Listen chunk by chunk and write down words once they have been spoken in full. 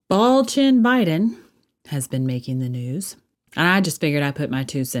old Chin Biden has been making the news. And I just figured I'd put my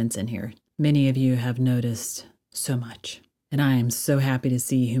 2 cents in here. Many of you have noticed so much. And I am so happy to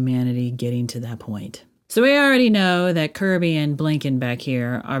see humanity getting to that point. So we already know that Kirby and Blinken back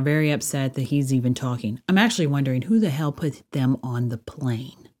here are very upset that he's even talking. I'm actually wondering who the hell put them on the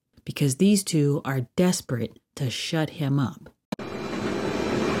plane. Because these two are desperate to shut him up.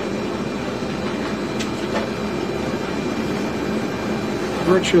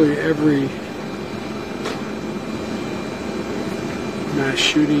 Virtually every mass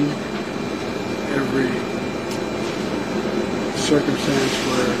shooting, every circumstance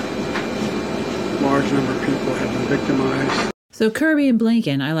where a large number of people have been victimized. So Kirby and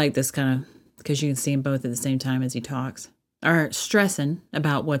Blinken, I like this kind of, because you can see them both at the same time as he talks, are stressing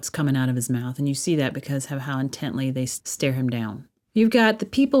about what's coming out of his mouth. And you see that because of how intently they stare him down. You've got the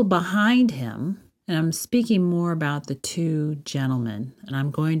people behind him, and I'm speaking more about the 2 gentlemen, and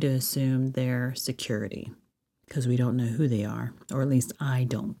I'm going to assume they're security, because we don't know who they are, or at least I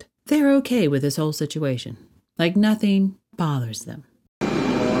don't. They're okay with this whole situation. Like nothing bothers them.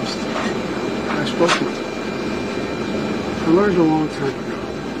 Lost. I spoke to them. I learned a long time ago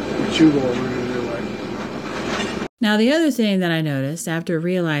what you all learned in your life. Now, the other thing that I noticed after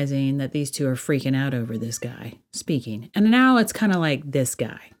realizing that these 2 are freaking out over this guy speaking, and now it's kind of like this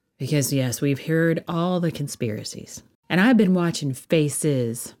guy, because yes, we've heard all the conspiracies, and I've been watching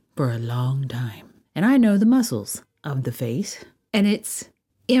faces for a long time, and I know the muscles of the face, and it's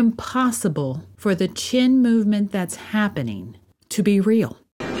impossible for the chin movement that's happening to be real.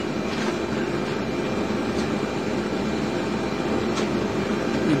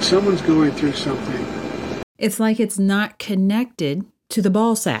 When someone's going through something, it's like it's not connected to the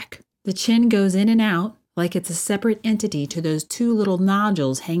ball sack. The chin goes in and out like it's a separate entity to those 2 little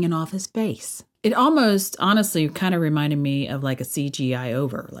nodules hanging off his face. It almost, honestly, kind of reminded me of like a CGI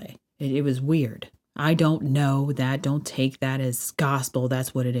overlay. It was weird. I don't know that. Don't take that as gospel.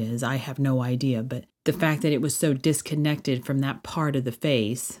 That's what it is. I have no idea. But the fact that it was so disconnected from that part of the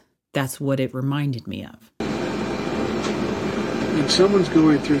face, that's what it reminded me of. when someone's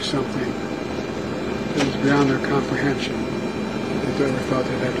going through something that is beyond their comprehension, they've never thought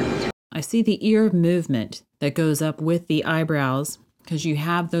they'd have to go through. I see the ear movement that goes up with the eyebrows because you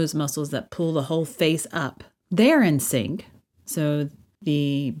have those muscles that pull the whole face up. They're in sync. So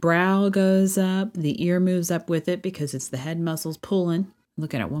the brow goes up, the ear moves up with it because it's the head muscles pulling.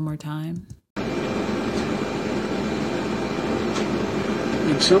 Look at it one more time.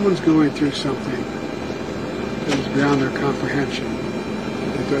 When someone's going through something that is beyond their comprehension,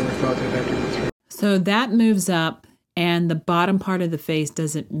 they've never thought they'd have to go through. So that moves up and the bottom part of the face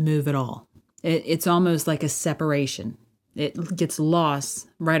doesn't move at all. It's almost like a separation. It gets lost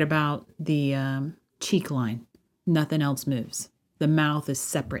right about the cheek line. Nothing else moves. The mouth is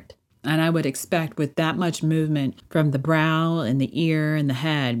separate. And I would expect with that much movement from the brow and the ear and the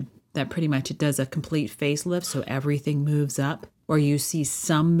head, that pretty much it does a complete facelift, so everything moves up. Or you see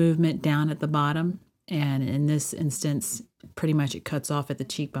some movement down at the bottom. And in this instance, pretty much it cuts off at the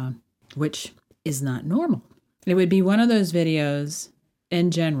cheekbone, which is not normal. It would be one of those videos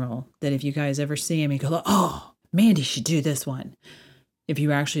in general that if you guys ever see him, you go, oh, Mandy should do this one. If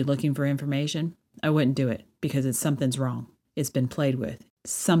you're actually looking for information, I wouldn't do it because something's wrong. It's been played with.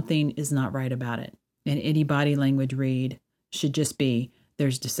 Something is not right about it. And any body language read should just be,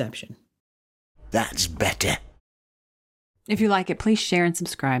 there's deception. That's better. If you like it, please share and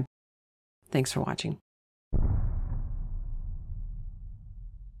subscribe. Thanks for watching.